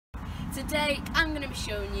Today I'm going to be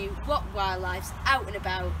showing you what wildlife's out and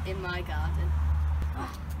about in my garden.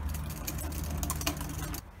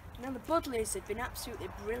 Now the buddleias have been absolutely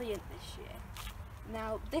brilliant this year.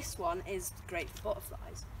 Now this one is great for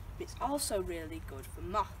butterflies, but it's also really good for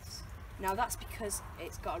moths. Now that's because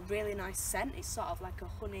it's got a really nice scent. It's sort of like a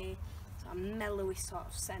honey, sort of mellowy sort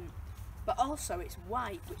of scent. But also it's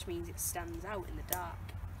white, which means it stands out in the dark.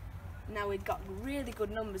 Now we've got really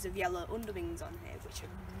good numbers of yellow underwings on here, which are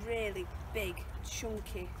really big,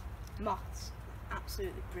 chunky moths.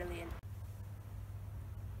 Absolutely brilliant.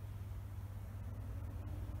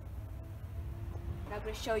 Now I'm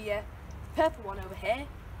going to show you the purple one over here,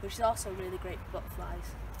 which is also really great for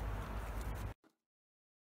butterflies.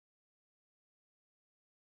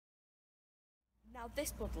 Now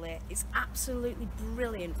this buddleia is absolutely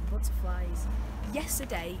brilliant for butterflies.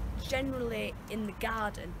 Yesterday, generally in the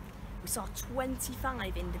garden, we saw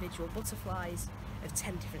 25 individual butterflies of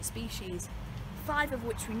 10 different species, 5 of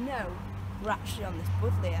which we know were actually on this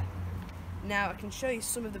buddleia. Now I can show you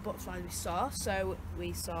some of the butterflies we saw. So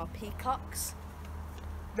we saw peacocks,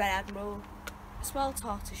 red admiral, swell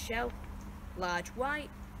tortoiseshell, large white,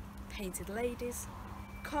 painted ladies,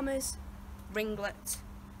 commas, ringlet,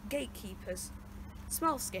 gatekeepers,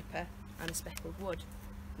 small skipper and a speckled wood.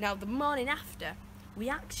 Now the morning after, we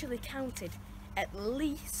actually counted at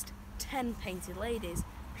least 10 painted ladies,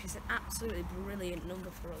 which is an absolutely brilliant number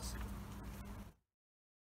for us.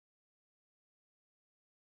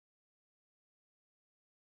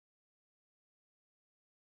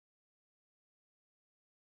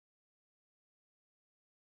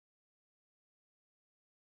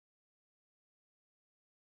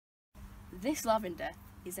 This lavender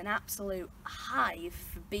is an absolute hive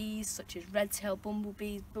for bees such as red-tailed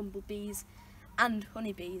bumblebees and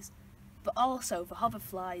honeybees, but also for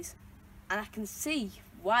hoverflies, and I can see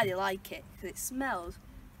why they like it, because it smells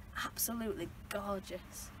absolutely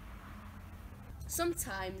gorgeous.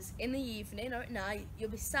 Sometimes in the evening or at night you'll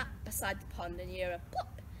be sat beside the pond and you hear a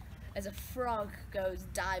plop as a frog goes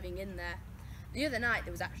diving in there. The other night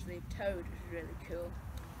there was actually a toad, which was really cool.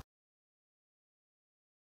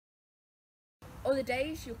 Other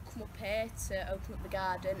days you'll come up here to open up the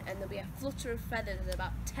garden and there'll be a flutter of feathers and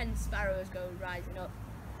about 10 sparrows go rising up.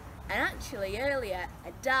 And actually earlier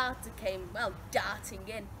a darter came, well, darting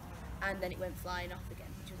in, and then it went flying off again,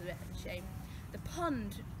 which was a bit of a shame. The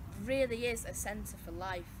pond really is a centre for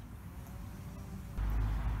life.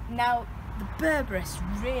 Now the berberis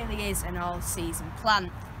really is an all-season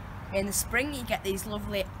plant. In the spring you get these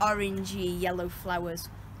lovely orangey yellow flowers,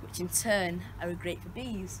 which in turn are great for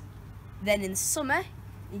bees. Then in summer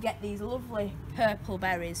you get these lovely purple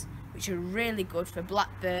berries, which are really good for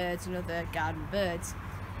blackbirds and other garden birds.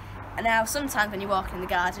 And now sometimes when you walk in the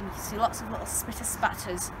garden you see lots of little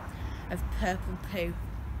spatters of purple poo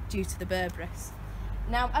due to the berberis.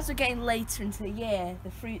 Now as we're getting later into the year,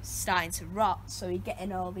 the fruit's starting to rot, so you're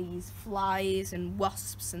getting all these flies and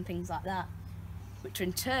wasps and things like that, which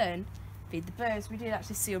in turn feed the birds. We did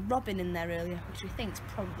actually see a robin in there earlier, which we think is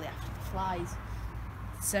probably after the flies.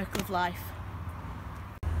 Circle of life.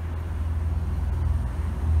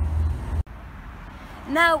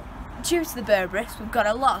 Now, due to the berberis, we've got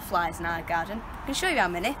a lot of flies in our garden. I can show you how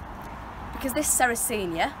many, because this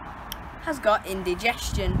Sarracenia has got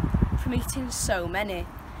indigestion from eating so many.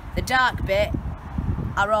 The dark bit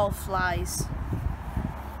are all flies.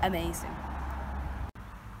 Amazing.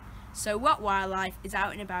 So what wildlife is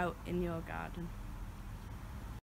out and about in your garden?